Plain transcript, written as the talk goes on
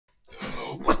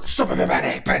What's up,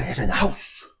 everybody? Ben is in the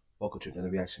house. Welcome to another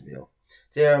reaction video.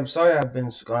 Today, I'm sorry I've been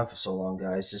gone for so long,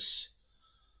 guys.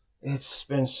 It's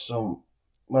been some.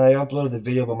 When I uploaded the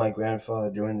video about my grandfather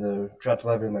doing the trapped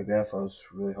library of my grandfather, was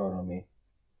really hard on me.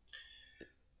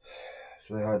 It's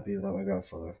really hard to be without my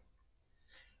grandfather.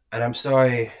 And I'm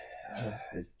sorry,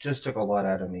 it just took a lot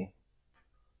out of me.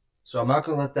 So I'm not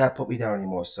gonna let that put me down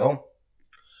anymore. So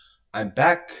I'm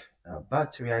back. I'm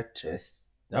about to react to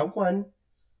not one,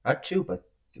 not two, but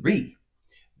 3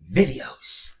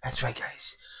 videos. That's right,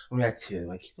 guys. I'm gonna react to.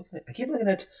 I keep looking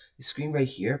at the screen right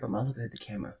here, but I'm not looking at the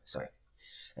camera. Sorry.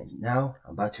 And now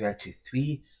I'm about to react to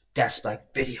 3 Daz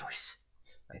Black videos.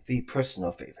 My 3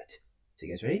 personal favorite. So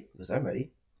you guys ready? Because I'm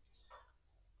ready.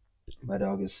 My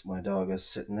dog is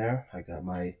sitting there. I got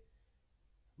my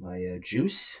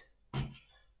juice.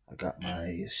 I got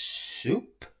my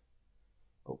soup.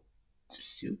 Oh,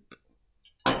 soup.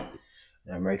 And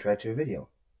I'm ready to react to a video.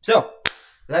 So,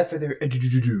 without further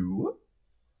ado,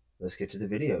 let's get to the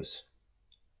videos.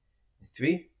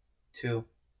 3, 2,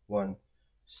 1,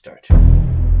 start. Please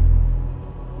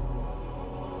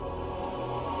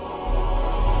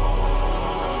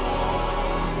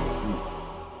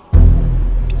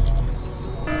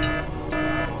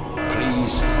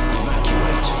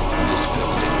evacuate this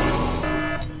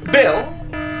building. Bill?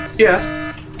 Yes?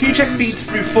 Can you check feeds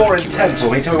through 4 and 10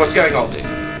 for me? Tell me what's going on.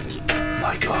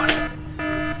 My God.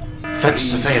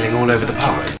 Fences are failing all over the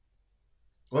park.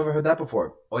 Never heard that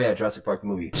before. Oh yeah, Jurassic Park the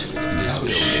movie. Oh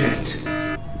shit.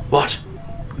 What?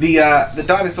 The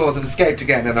dinosaurs have escaped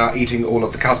again and are eating all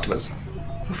of the customers.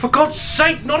 For God's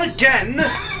sake, not again!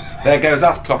 There goes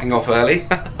us clocking off early.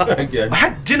 Again. I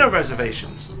had dinner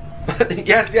reservations.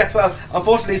 Yes, well,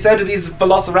 unfortunately so do these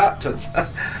velociraptors.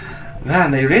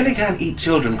 Man, they really can eat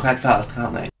children quite fast,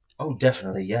 can't they? Oh,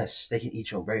 definitely, yes. They can eat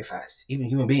children very fast. Even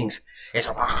human beings. It's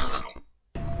a...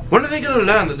 When are they going to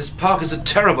learn that this park is a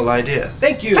terrible idea?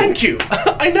 Thank you! Thank you!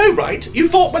 I know, right? You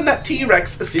thought when that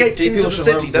T-Rex escaped into the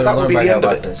city that would be the end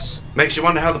of it. This. Makes you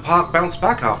wonder how the park bounced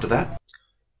back after that.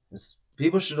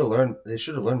 People should have learned, they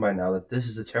should have learned by now that this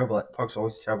is a terrible, park's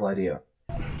always a terrible idea.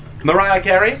 Mariah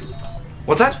Carey?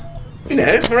 What's that? You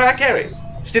know, Mariah Carey.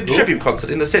 She did a tribute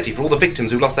concert in the city for all the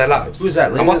victims who lost their lives. Who's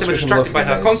that? And once they were distracted by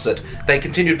her concert, they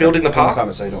continued building the park.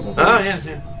 Comments, I don't know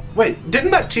yeah. Wait,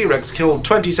 didn't that T-Rex kill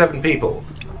 27 people?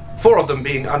 4 of them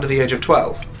being under the age of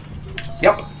 12.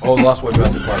 Yep. Oh, Lost World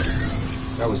Jurassic Park.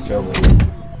 That was terrible.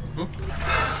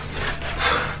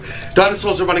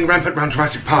 Dinosaurs are running rampant around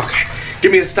Jurassic Park.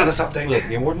 Give me a status update. Wait,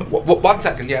 Game Warden? 1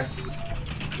 second, yes.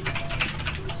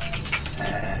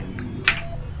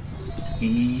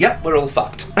 Yep, we're all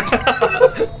fucked.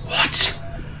 What?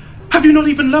 Have you not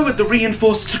even lowered the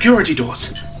reinforced security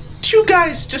doors? Do you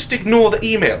guys just ignore the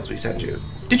emails we send you?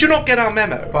 Did you not get our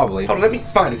memo? Probably. Hold on, let me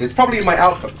find it. It's probably in my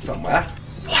Outlook somewhere.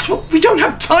 What? We don't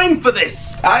have time for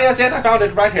this! Yes, I found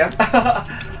it right here.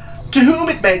 To whom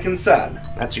it may concern,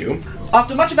 that's you,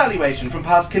 after much evaluation from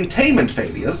past containment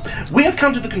failures, we have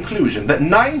come to the conclusion that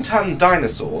 9-ton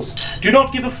dinosaurs do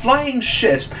not give a flying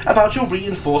shit about your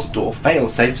reinforced door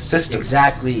fail-safe system.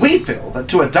 Exactly. We feel that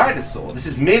to a dinosaur, this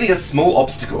is merely a small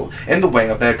obstacle in the way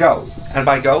of their goals. And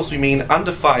by goals, we mean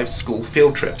under 5 school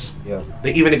field trips. Yeah.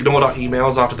 They even ignored our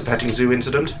emails after the petting zoo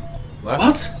incident.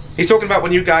 What? He's talking about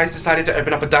when you guys decided to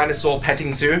open up a dinosaur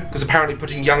petting zoo, because apparently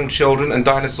putting young children and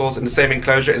dinosaurs in the same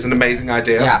enclosure is an amazing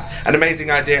idea. Yeah. An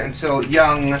amazing idea until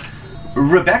young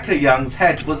Rebecca Young's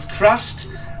head was crushed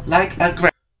like a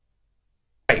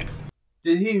grape.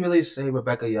 Did he really say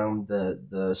Rebecca Young,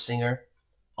 the singer?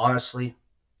 Honestly.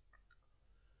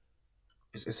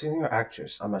 Is a singer or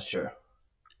actress? I'm not sure.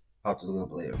 I'll have to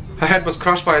look up later. Her head was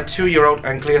crushed by a 2-year-old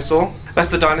ankylosaur. That's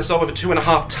the dinosaur with a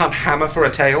 2.5-ton hammer for a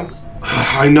tail.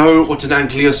 I know what an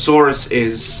ankylosaurus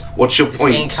is. What's your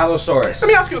point? It's Ankylosaurus. Let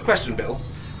me ask you a question, Bill.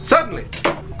 Certainly.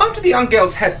 After the young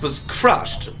girl's head was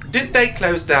crushed, did they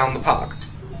close down the park?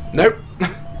 Nope.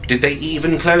 Did they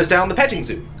even close down the petting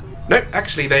zoo? Nope,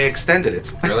 actually they extended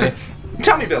it. Really?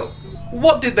 Tell me, Bill,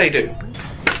 what did they do?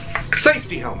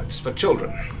 Safety helmets for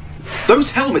children. Those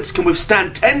helmets can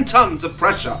withstand 10 tons of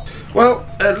pressure. Well,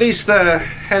 at least their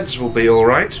heads will be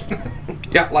alright.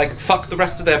 Yeah, like, fuck the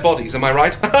rest of their bodies, am I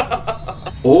right?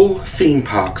 All theme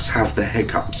parks have their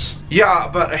hiccups. Yeah,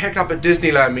 but a hiccup at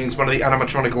Disneyland means one of the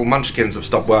animatronical munchkins have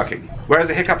stopped working. Whereas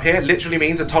a hiccup here literally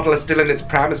means a toddler still in its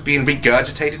pram is being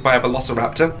regurgitated by a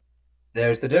velociraptor.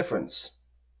 There's the difference.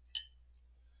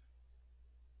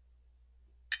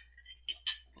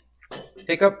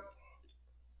 Hiccup.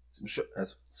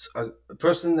 A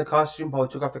person in the costume probably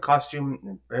took off the costume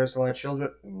and embarrassed a lot of children.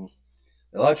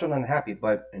 A lot of children unhappy,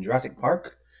 but in Jurassic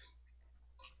Park,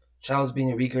 child's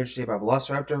being regurgitated by a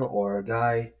velociraptor, or a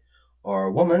guy or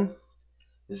a woman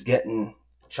is getting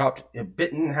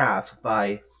bitten in half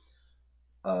by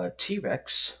a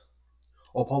T-Rex,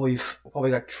 or probably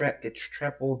gets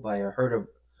trampled by a herd of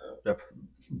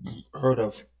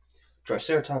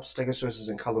Triceratops, Stegosauruses,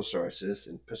 and Colosauruses,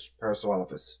 and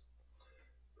Parasaurolophus.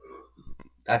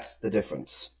 That's the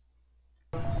difference.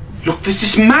 Look, this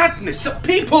is madness! The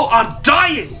people are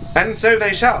dying! And so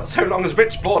they shall, so long as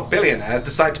rich, bored billionaires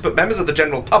decide to put members of the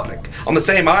general public on the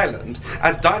same island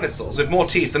as dinosaurs with more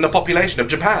teeth than the population of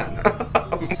Japan.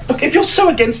 Look, if you're so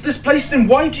against this place, then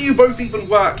why do you both even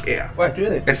work here? Why do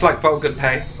they? It's like well good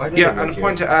pay. Yeah, and a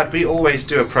point to add, we always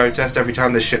do a protest every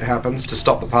time this shit happens to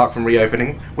stop the park from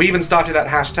reopening. We even started that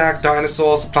hashtag,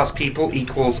 dinosaurs plus people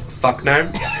equals fuck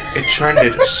no. It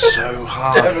trended so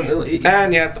hard. Definitely.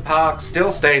 And yet the park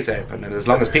still stays open, and as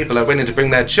long as people are willing to bring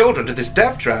their children to this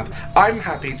death trap, I'm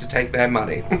happy to take their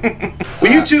money.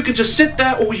 Well, you two can just sit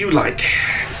there all you like.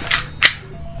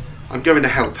 I'm going to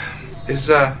help. Is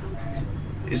that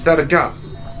a gun?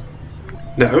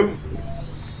 No.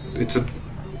 It's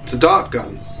a dart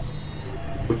gun.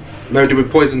 Loaded with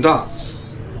poison darts.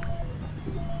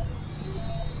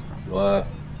 What?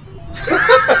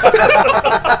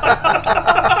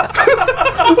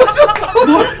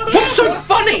 What's so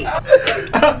funny?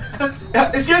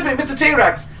 Excuse me, Mr.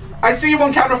 T-Rex. I see you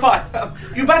on camera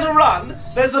 5. You better run.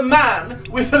 There's a man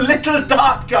with a little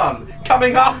dart gun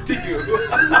coming after you.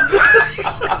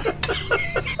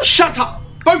 Shut up,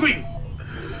 both of you.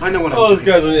 I know what I'm doing. This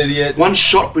guy's an idiot. One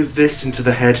shot with this into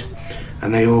the head,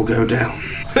 and they all go down.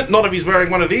 Not if he's wearing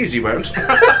one of these, you won't.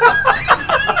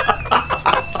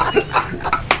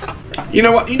 You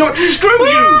know what? Screw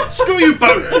you! Screw you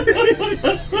both!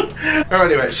 Oh,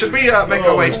 anyway, should we make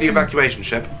our way to the evacuation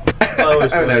ship? Oh,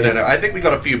 no. I think we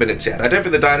got a few minutes yet. I don't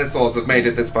think the dinosaurs have made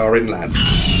it this far inland.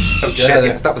 Oh, shit,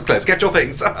 yes, that was close. Get your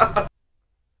things. Oh,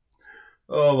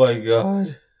 my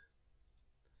God.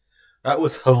 That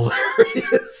was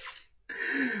hilarious.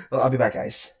 Well, I'll be back,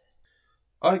 guys.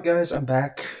 Alright, guys, I'm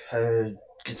back.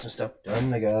 Get some stuff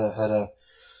done. I had to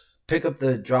pick up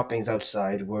the droppings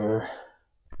outside where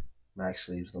Max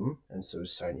leaves them, and so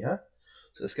does Sonia.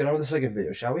 So let's get on with the second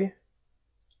video, shall we?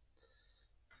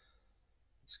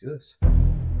 Let's do this.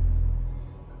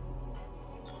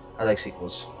 I like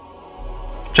sequels.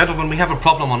 Gentlemen, we have a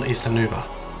problem on Isla Nuba.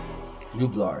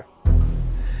 Nublar.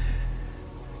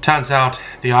 Turns out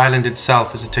the island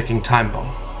itself is a ticking time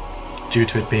bomb, due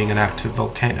to it being an active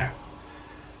volcano.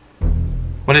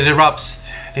 When it erupts,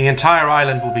 the entire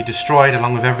island will be destroyed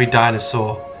along with every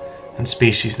dinosaur and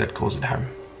species that calls it home.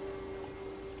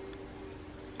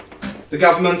 The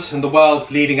government and the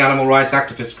world's leading animal rights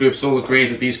activist groups all agree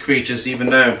that these creatures, even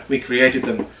though we created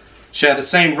them, share the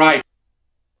same rights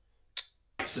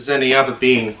as any other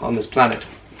being on this planet.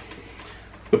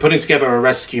 We're putting together a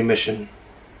rescue mission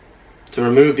to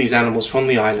remove these animals from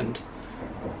the island,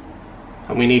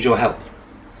 and we need your help.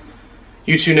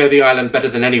 You two know the island better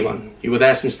than anyone. You were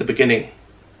there since the beginning.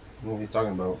 What are you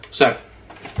talking about? So,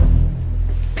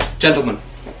 gentlemen,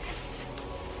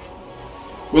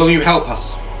 will you help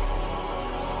us?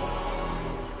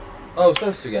 Oh,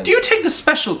 first again. Do you take the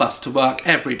special bus to work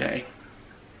every day?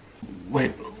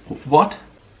 Wait, what?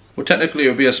 Well, technically it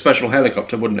would be a special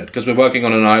helicopter, wouldn't it? Because we're working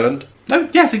on an island. No,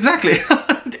 yes, exactly.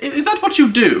 Is that what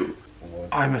you do?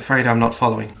 I'm afraid I'm not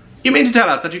following. You mean to tell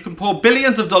us that you can pour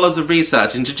billions of dollars of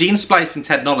research into gene splicing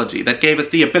technology that gave us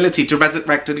the ability to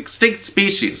resurrect an extinct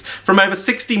species from over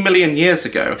 60 million years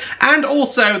ago, and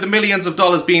also the millions of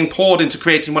dollars being poured into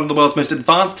creating one of the world's most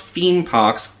advanced theme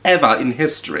parks ever in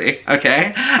history,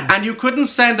 okay? And you couldn't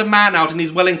send a man out in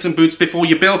his Wellington boots before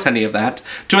you built any of that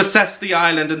to assess the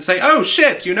island and say, oh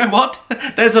shit, you know what?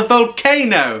 There's a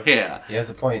volcano here. He has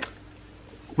a point.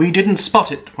 We didn't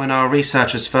spot it when our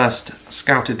researchers first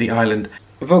scouted the island.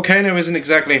 A volcano isn't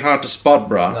exactly hard to spot,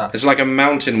 brah. Nah. It's like a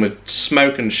mountain with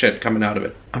smoke and shit coming out of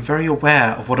it. I'm very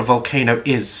aware of what a volcano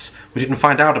is. We didn't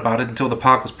find out about it until the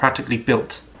park was practically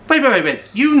built. Wait.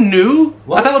 You knew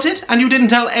What? about it and you didn't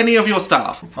tell any of your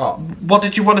staff? Oh, What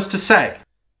did you want us to say?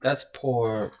 that's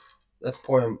poor. That's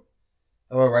poor.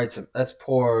 Oh, right. That's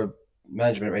poor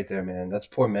management right there, man. That's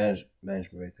poor management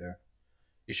right there.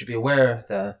 You should be aware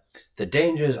that the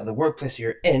dangers of the workplace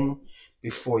you're in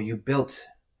before you built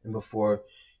and before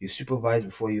you supervise,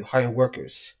 before you hire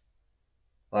workers.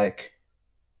 Like,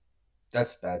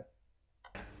 that's bad.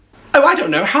 Oh, I don't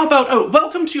know. How about,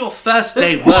 welcome to your first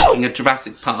day working at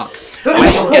Jurassic Park,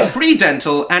 where you'll get free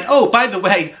dental, and by the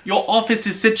way, your office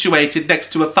is situated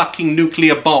next to a fucking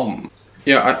nuclear bomb.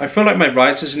 Yeah, I feel like my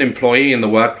rights as an employee in the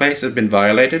workplace have been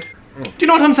violated. Do you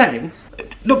know what I'm saying?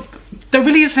 Look, there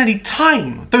really isn't any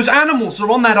time. Those animals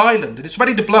are on that island and it's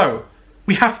ready to blow.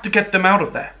 We have to get them out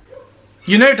of there.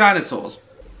 You know dinosaurs?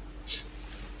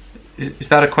 Is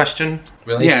that a question?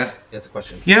 Really? Yes. That's a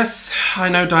question. Yes, I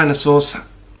know dinosaurs.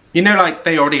 You know, like,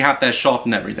 they already had their shot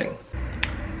and everything.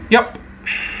 Yep.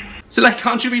 So, like,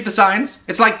 can't you read the signs?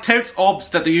 It's like totes obs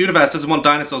that the universe doesn't want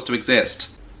dinosaurs to exist.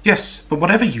 Yes, but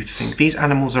whatever you think, these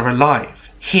animals are alive.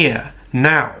 Here.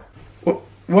 Now.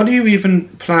 What do you even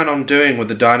plan on doing with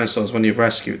the dinosaurs when you've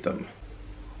rescued them?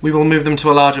 We will move them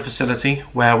to a larger facility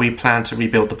where we plan to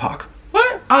rebuild the park.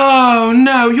 What? Oh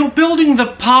no, you're building the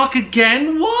park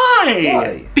again? Why?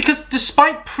 Why? Because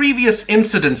despite previous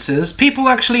incidences, people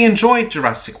actually enjoyed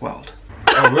Jurassic World.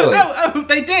 Oh, really? Oh,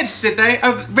 they did they?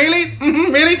 Oh, really?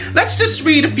 Really? Let's just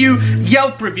read a few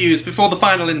Yelp reviews before the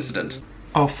final incident.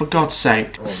 Oh, for God's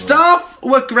sake. Oh, staff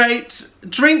were great,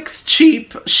 drinks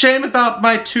cheap, shame about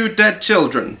my 2 dead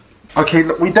children. Okay,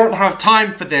 look, we don't have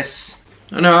time for this.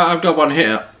 No, I've got one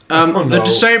here. No. The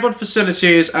disabled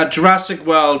facilities at Jurassic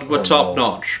World were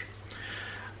top-notch.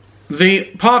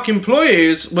 The park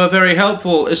employees were very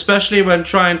helpful, especially when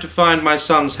trying to find my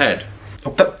son's head.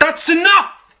 Oh, that's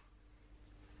enough!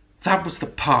 That was the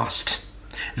past.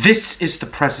 This is the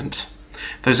present.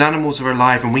 Those animals are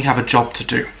alive and we have a job to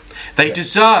do. They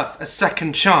deserve a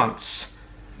second chance.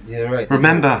 Yeah, right.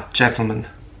 Remember, gentlemen,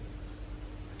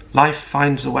 life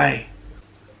finds a way.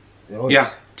 Yeah,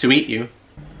 to eat you.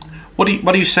 What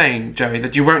are you saying, Joey?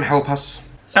 That you won't help us?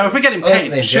 Oh, if we're getting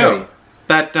paid, sure. Joey.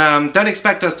 But don't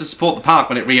expect us to support the park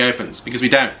when it reopens, because we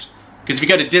don't. Because if you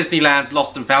go to Disneyland's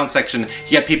Lost and Found section, you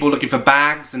get people looking for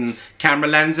bags and camera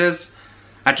lenses.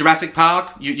 At Jurassic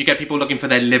Park, you get people looking for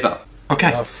their liver. Okay.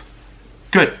 Enough.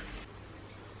 Good.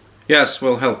 Yes,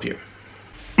 we'll help you.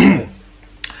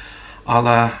 I'll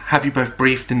have you both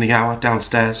briefed in the hour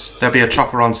downstairs. There'll be a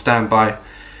chopper on standby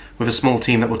with a small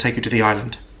team that will take you to the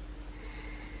island.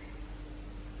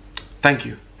 Thank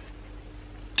you,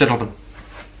 gentlemen.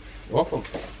 Welcome.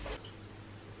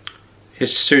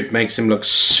 His suit makes him look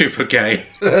super gay.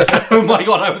 Oh my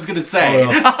God, I was going to say.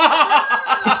 Oh,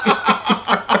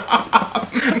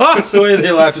 no. The way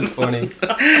they laugh is funny.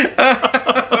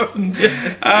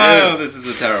 Oh, this is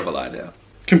a terrible idea.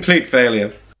 Complete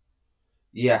failure.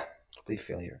 Yeah, complete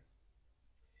failure.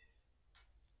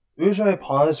 Usually I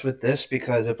pause with this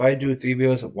because if I do 3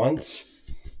 videos at once,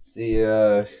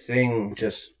 the thing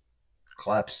just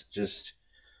just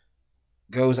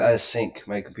goes out of sync.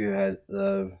 My computer has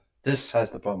this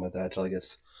has the problem with that until it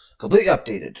gets completely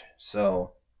updated.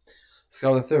 So let's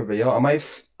go to the 3rd video. I might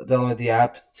download the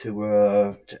app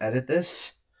to edit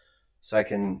this, so I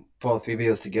can pull 3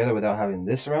 videos together without having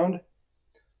this around.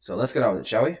 So let's get on with it,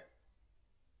 shall we?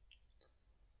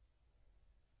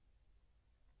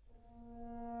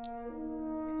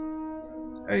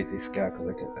 I hate this guy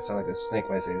because I sound like a snake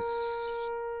when I say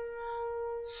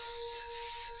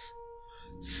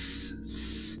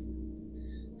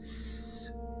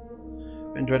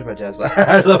been directed by Daz Black.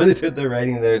 I love when they do the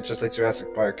writing there, just like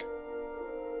Jurassic Park.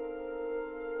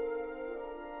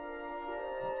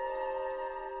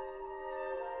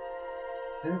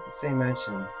 I think it's the same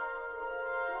mansion.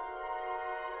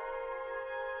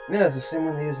 Yeah, it's the same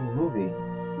one they use in the movie.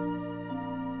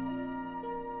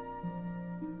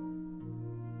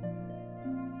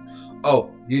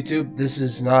 Oh, YouTube, this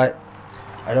is not...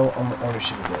 I don't own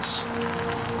ownership of this.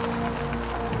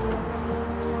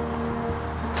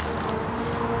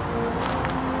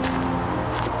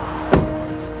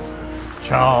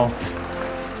 Charles,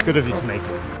 good of you to make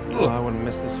it. Oh, I wouldn't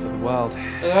miss this for the world.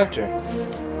 The actor.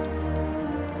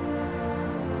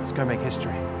 Let's go make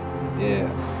history. Yeah.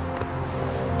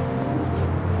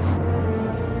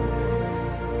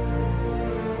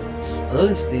 I love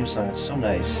this theme song, it's so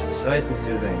nice. So nice and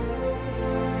soothing.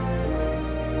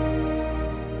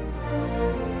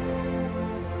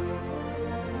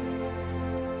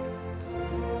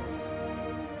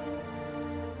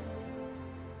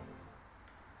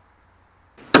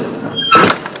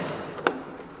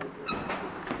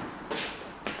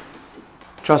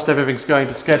 Trust everything's going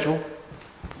to schedule?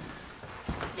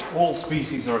 All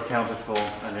species are accounted for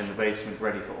and in the basement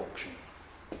ready for auction.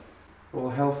 All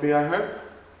healthy, I hope?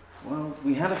 Well,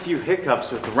 we had a few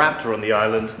hiccups with the raptor on the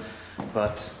island,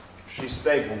 but she's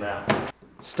stable now.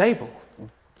 Stable?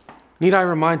 Need I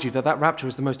remind you that that raptor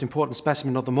is the most important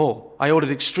specimen of them all? I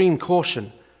ordered extreme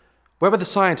caution. Where were the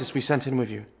scientists we sent in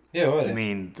with you? Yeah, where are they? You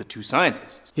mean the 2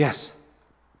 scientists? Yes.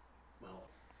 Well,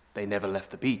 they never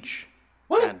left the beach.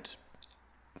 What? And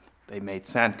they made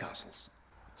sandcastles.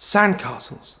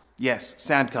 Sandcastles? Yes,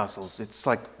 sandcastles. It's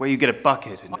like where you get a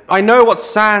bucket and... I know what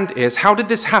sand is. How did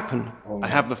this happen? I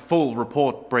have the full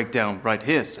report breakdown right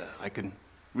here, sir. I can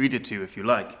read it to you if you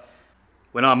like.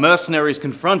 When our mercenaries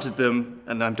confronted them,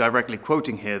 and I'm directly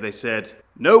quoting here, they said,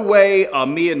 "No way are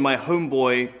me and my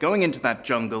homeboy going into that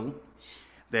jungle.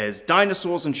 There's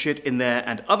dinosaurs and shit in there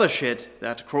and other shit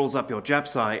that crawls up your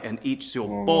japsai and eats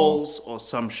your balls or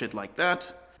some shit like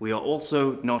that. We are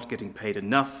also not getting paid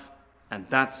enough, and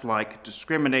that's like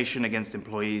discrimination against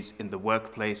employees in the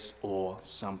workplace or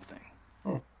something."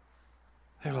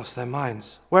 They lost their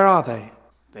minds. Where are they?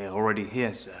 They are already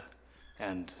here, sir,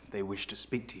 and they wish to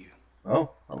speak to you.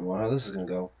 Oh, I wonder how this is gonna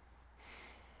go.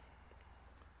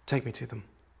 Take me to them.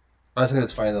 I think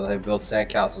that's funny though. They build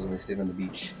sandcastles and they stand on the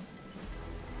beach.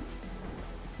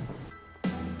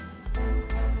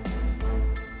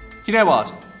 You know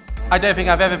what? I don't think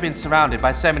I've ever been surrounded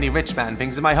by so many rich man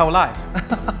things in my whole life.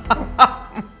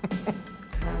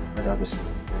 But obviously.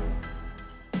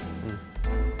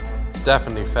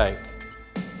 Definitely fake.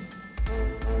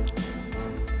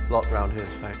 Lot round here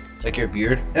is fake. Like your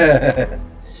beard? I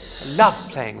love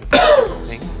playing with these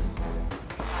things.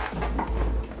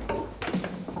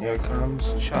 Here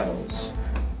comes Childs.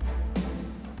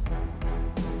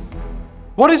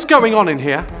 What is going on in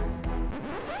here?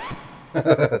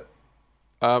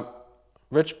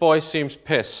 Rich boy seems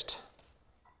pissed.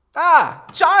 Ah,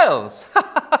 Giles!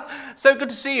 So good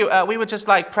to see you. We were just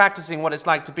like practicing what it's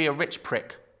like to be a rich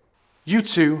prick. You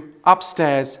two,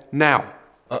 upstairs now.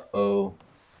 Uh-oh.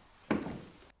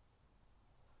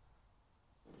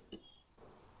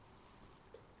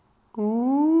 Ooh.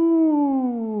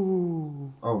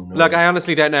 Oh no. Look, I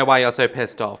honestly don't know why you're so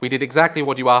pissed off. We did exactly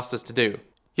what you asked us to do.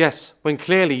 Yes, when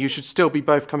clearly you should still be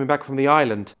both coming back from the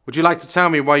island. Would you like to tell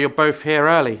me why you're both here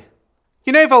early?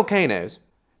 You know volcanoes?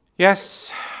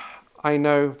 Yes, I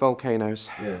know volcanoes.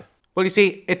 Yeah. Well, you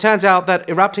see, it turns out that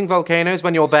erupting volcanoes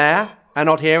when you're there and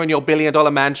not here in your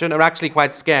billion-dollar mansion are actually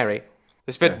quite scary.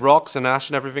 They spit rocks and ash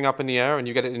and everything up in the air and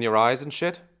you get it in your eyes and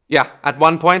shit. Yeah, at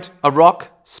one point, a rock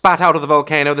spat out of the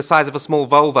volcano the size of a small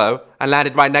Volvo and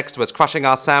landed right next to us, crushing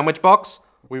our sandwich box.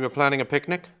 We were planning a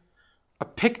picnic. A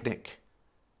picnic?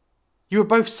 You were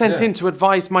both sent in to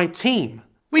advise my team.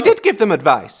 We did give them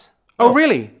advice. Oh,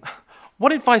 really?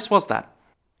 What advice was that?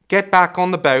 Get back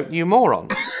on the boat, you moron.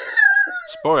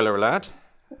 Spoiler alert.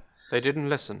 They didn't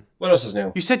listen. What else is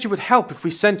new? You said you would help if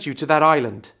we sent you to that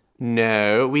island.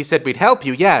 No, we said we'd help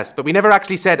you, yes, but we never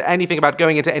actually said anything about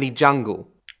going into any jungle.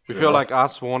 We feel like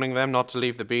us warning them not to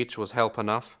leave the beach was help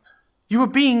enough. You were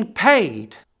being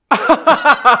paid.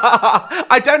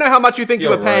 I don't know how much you think you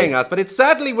were paying us, but it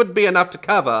certainly would be enough to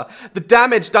cover the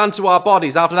damage done to our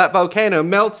bodies after that volcano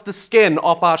melts the skin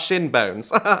off our shin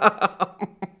bones.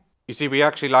 You see, we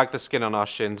actually like the skin on our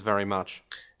shins very much.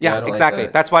 Yeah, exactly. Like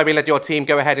that. That's why we let your team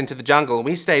go ahead into the jungle.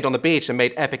 We stayed on the beach and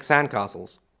made epic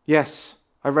sandcastles. Yes,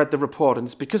 I read the report, and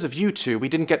it's because of you two we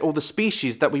didn't get all the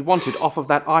species that we wanted off of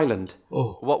that island.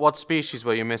 Oh. What species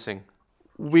were you missing?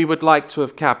 We would like to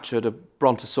have captured a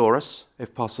brontosaurus,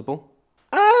 if possible.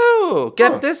 Oh,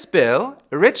 get this, Bill.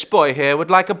 A rich boy here would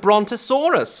like a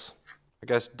brontosaurus. I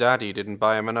guess Daddy didn't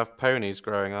buy him enough ponies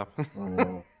growing up.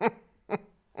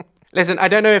 Listen, I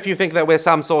don't know if you think that we're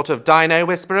some sort of dino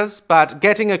whisperers, but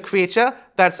getting a creature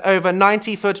that's over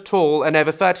 90 foot tall and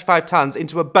over 35 tons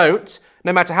into a boat,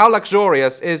 no matter how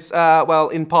luxurious, is, well,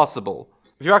 impossible.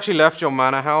 If you actually left your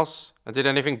manor house and did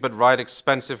anything but ride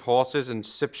expensive horses and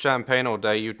sip champagne all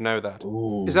day, you'd know that.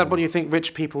 Ooh. Is that what you think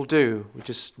rich people do? We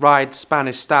just ride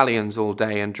Spanish stallions all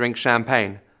day and drink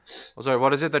champagne? Oh, sorry,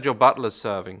 what is it that your butler's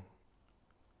serving?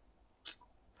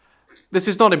 This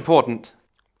is not important.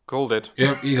 Called it.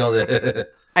 Yep, you got it.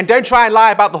 And don't try and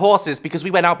lie about the horses, because we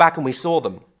went out back and we saw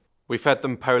them. We fed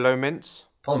them polo mints.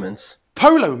 Pullmans.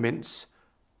 Polo mints?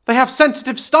 They have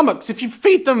sensitive stomachs. If you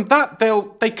feed them that,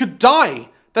 they could die.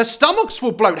 Their stomachs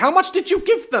will bloat. How much did you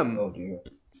give them? Oh dear.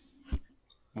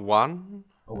 One.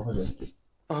 Oh, what is it?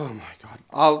 Oh my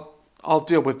god. I'll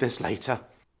deal with this later.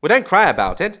 Well, don't cry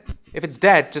about it. If it's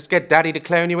dead, just get Daddy to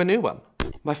clone you a new one.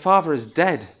 My father is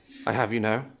dead, I have you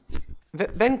know.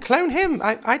 Then clone him.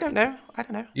 I don't know. I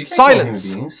don't know. You can't clone Silence!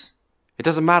 human beings. It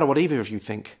doesn't matter what either of you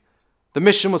think. The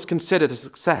mission was considered a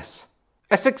success.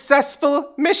 A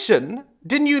successful mission?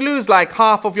 Didn't you lose like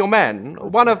half of your men?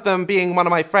 One of them being one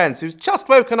of my friends who's just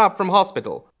woken up from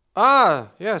hospital.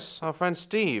 Ah, yes, our friend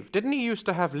Steve. Didn't he used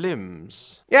to have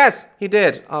limbs? Yes, he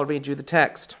did. I'll read you the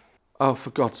text. Oh,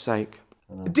 for God's sake.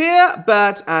 Dear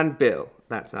Bert and Bill,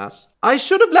 that's us. I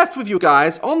should have left with you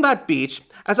guys on that beach,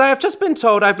 as I have just been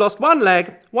told I've lost one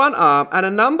leg, one arm, and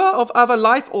a number of other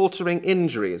life-altering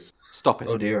injuries. Stop it.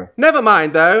 Oh dear. Never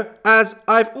mind, though, as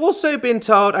I've also been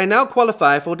told I now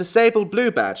qualify for Disabled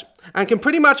Blue Badge and can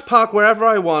pretty much park wherever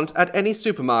I want at any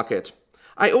supermarket.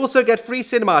 I also get free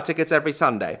cinema tickets every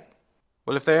Sunday.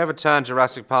 Well, if they ever turn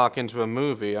Jurassic Park into a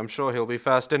movie, I'm sure he'll be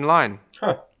first in line.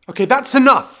 Huh. Okay, that's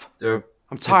enough! They're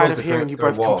I'm tired both of hearing you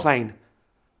third both wall. complain.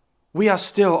 We are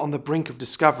still on the brink of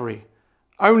discovery.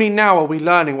 Only now are we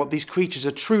learning what these creatures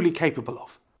are truly capable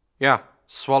of. Yeah,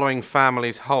 swallowing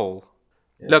families whole.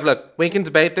 Yeah. Look, we can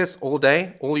debate this all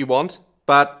day, all you want,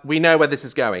 but we know where this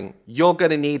is going. You're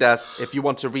gonna need us if you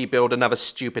want to rebuild another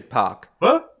stupid park.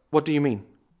 What? What do you mean?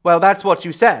 Well, that's what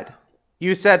you said.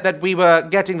 You said that we were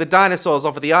getting the dinosaurs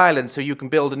off of the island so you can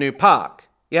build a new park.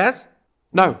 Yes?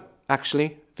 No,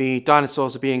 actually. The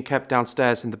dinosaurs are being kept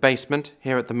downstairs in the basement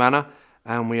here at the manor,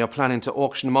 and we are planning to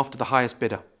auction them off to the highest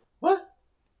bidder. What?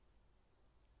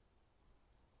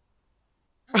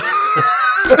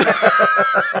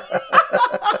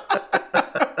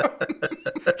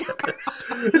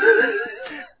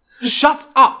 Shut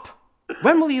up!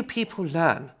 When will you people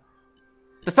learn?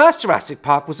 The first Jurassic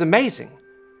Park was amazing.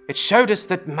 It showed us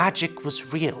that magic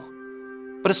was real.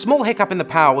 But a small hiccup in the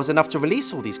power was enough to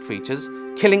release all these creatures,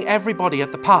 killing everybody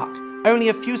at the park. Only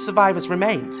a few survivors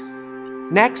remained.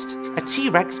 Next, a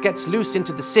T-Rex gets loose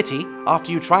into the city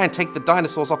after you try and take the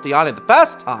dinosaurs off the island the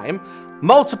first time.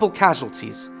 Multiple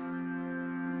casualties.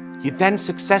 You then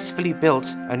successfully built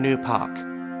a new park.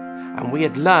 And we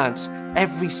had learnt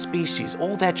every species,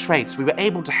 all their traits. We were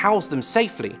able to house them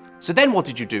safely. So then what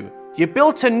did you do? You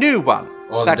built a new one.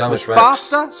 Oh, that was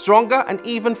faster, stronger, and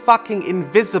even fucking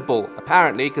invisible,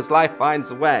 apparently, because life finds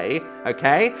a way,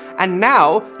 okay? And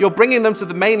now you're bringing them to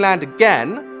the mainland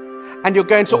again, and you're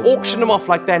going to auction them off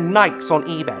like they're Nikes on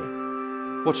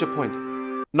eBay. What's your point?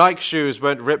 Nike shoes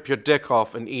won't rip your dick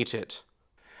off and eat it.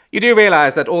 You do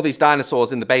realize that all these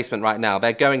dinosaurs in the basement right now,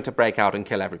 they're going to break out and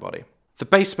kill everybody. The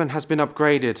basement has been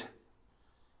upgraded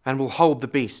and will hold the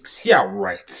beasts. Yeah,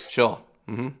 right. Sure.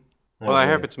 Mm-hmm. Well, I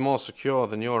hope it's more secure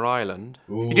than your island.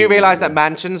 Ooh. You do realize that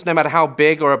mansions, no matter how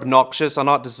big or obnoxious, are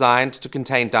not designed to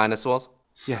contain dinosaurs?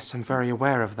 Yes, I'm very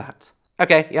aware of that.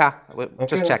 Okay, yeah,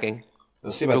 just checking.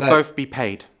 We'll see about You'll that. both be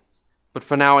paid. But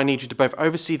for now, I need you to both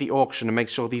oversee the auction and make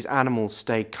sure these animals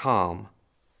stay calm.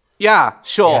 Yeah,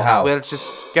 sure. Yeah, how? We'll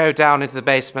just go down into the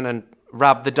basement and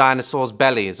rub the dinosaurs'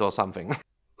 bellies or something.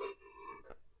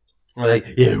 We're like,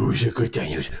 yeah, who's your good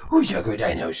dinos? Who's your good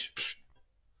dinos? Pfft.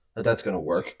 That's gonna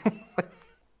work.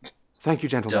 Thank you,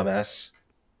 gentlemen. Dumbass.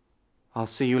 I'll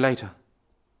see you later.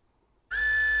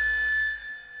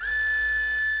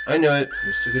 I know it.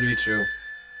 It's too good to be true.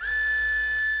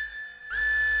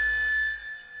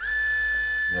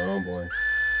 Oh boy.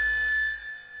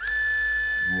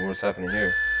 What's happening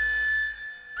here?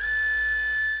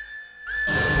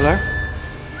 Hello?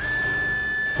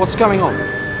 What's going on?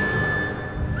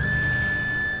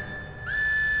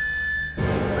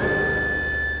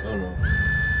 Oh no.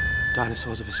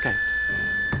 Dinosaurs have escaped.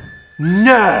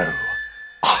 No!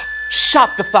 Oh,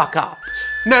 shut the fuck up!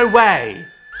 No way!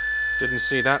 Didn't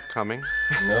see that coming.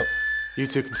 Nope. You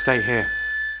two can stay here.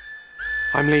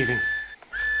 I'm leaving.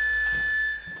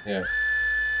 Yeah.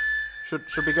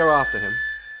 Should we go after him?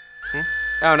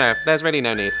 Oh no, there's really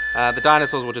no need. The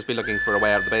dinosaurs will just be looking for a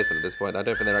way out of the basement at this point. I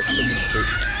don't think they're actually looking for food.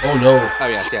 Oh no. Oh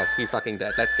yes, he's fucking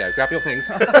dead. Let's go. Grab your things.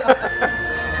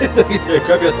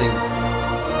 Grab your things.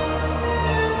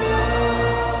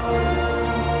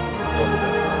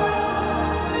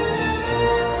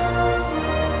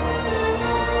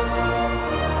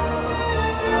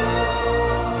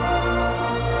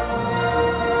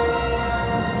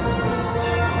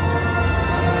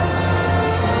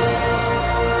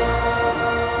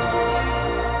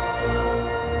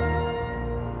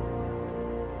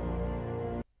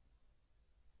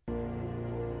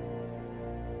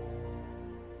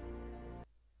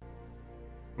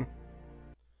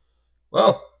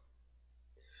 Well,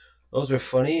 those were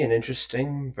funny and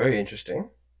interesting, very interesting.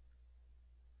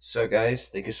 So guys,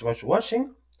 thank you so much for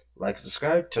watching. Like,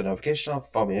 subscribe, turn notifications on,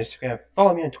 follow me on Instagram,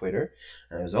 follow me on Twitter,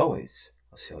 and as always,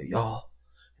 I'll see y'all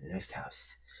in the next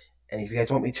house. And if you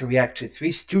guys want me to react to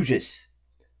Three Stooges,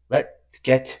 let's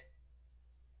get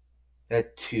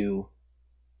that to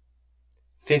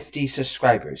 50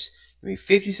 subscribers. Give me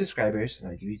 50 subscribers, and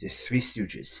I'll give you the Three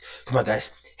Stooges. Come on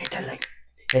guys, hit that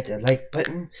like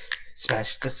button.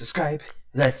 Smash the subscribe.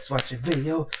 Let's watch a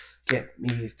video. Get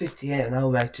me 50 and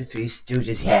I'll react to Three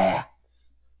Stooges. Yeah!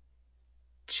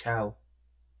 Ciao.